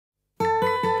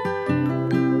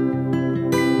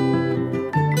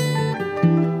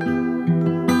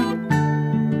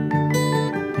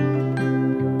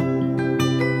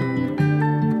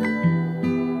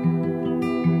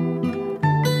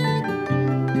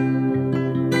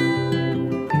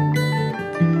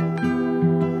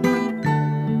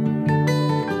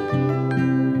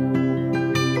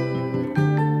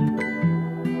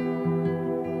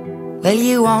Well,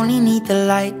 you only need the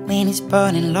light when it's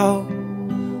burning low.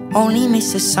 Only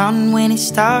miss the sun when it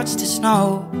starts to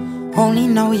snow. Only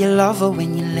know you love her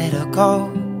when you let her go.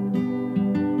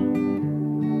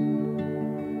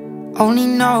 Only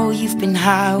know you've been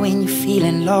high when you're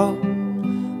feeling low.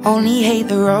 Only hate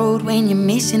the road when you're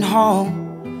missing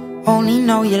home. Only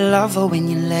know you love her when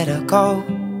you let her go.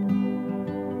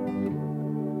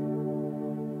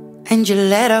 And you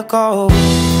let her go.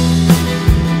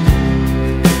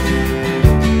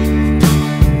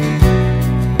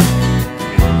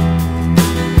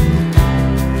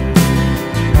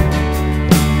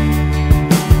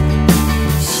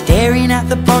 Staring at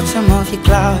the bottom of your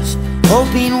glass,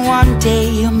 hoping one day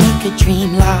you'll make a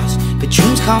dream last. But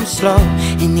dreams come slow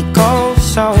and they go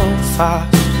so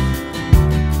fast.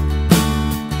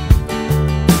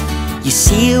 You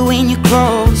see it when you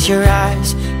close your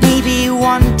eyes. Maybe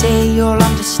one day you'll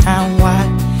understand why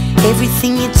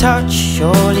everything you touch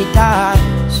surely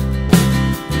dies.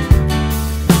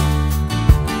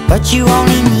 But you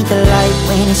only need the light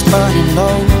when it's burning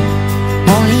low.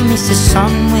 Only miss the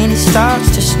sun when it starts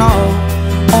to snow.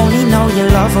 Only know you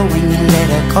love her when you let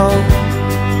her go.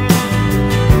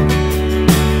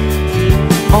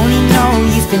 Only know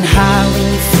you've been high when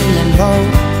you're feeling low.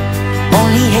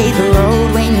 Only hate the road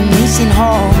when you're missing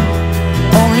home.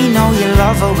 Only know you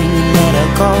love her when you let her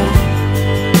go.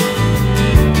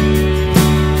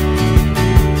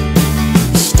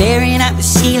 Staring at the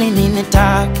ceiling in the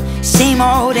dark, same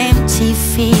old empty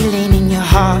feeling in your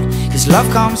heart. 'Cause love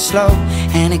comes slow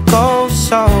and it goes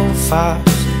so fast.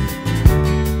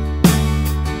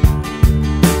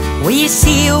 Well, you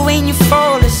see it when you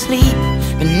fall asleep,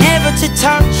 but never to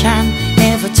touch and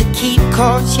never to keep.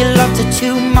 'Cause you loved her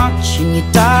too much and you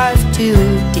dive too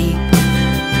deep.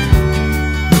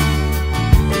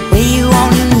 Well, you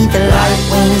only need the light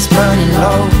when it's burning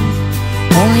low.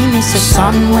 Only miss the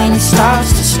sun when it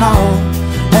starts to snow.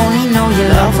 Only know you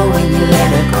love her when you let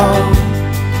her go.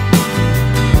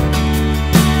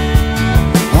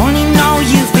 Only know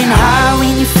you've been high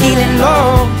when you're feeling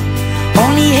low.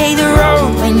 Only hate the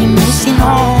road when you're missing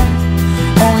home.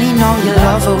 Only know you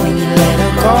love her when you let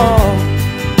her go.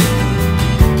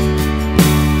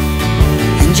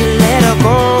 And you let her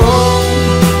go.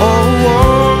 Oh, oh,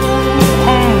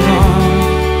 oh, oh.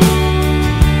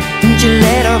 And you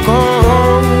let her go.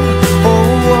 Oh,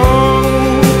 oh,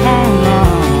 oh,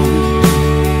 oh.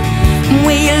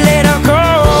 Will you let her go?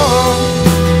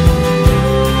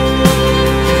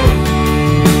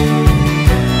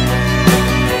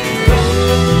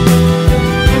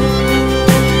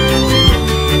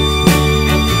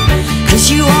 'Cause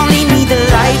you only need the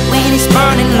light when it's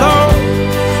burning low.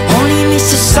 Only miss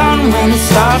the sun when it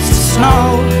starts to snow.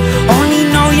 Only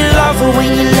know you love her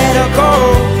when you let her go.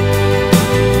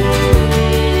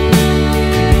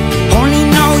 Only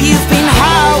know you've been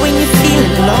high when you're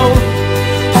feeling low.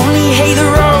 Only hate the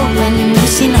road when you're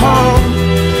missing home.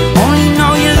 Only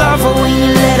know you love her when you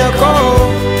let her go.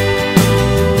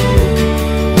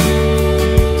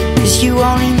 'Cause you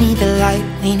only need the light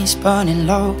when it's burning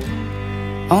low.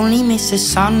 Only miss the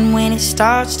sun when it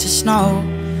starts to snow.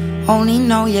 Only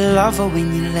know you love her when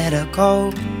you let her go.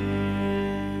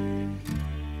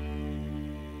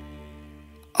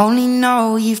 Only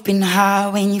know you've been high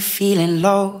when you're feeling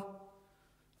low.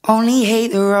 Only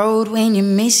hate the road when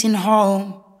you're missing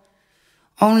home.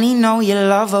 Only know you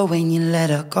love her when you let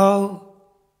her go.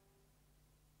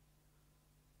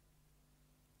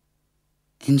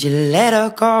 And you let her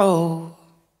go.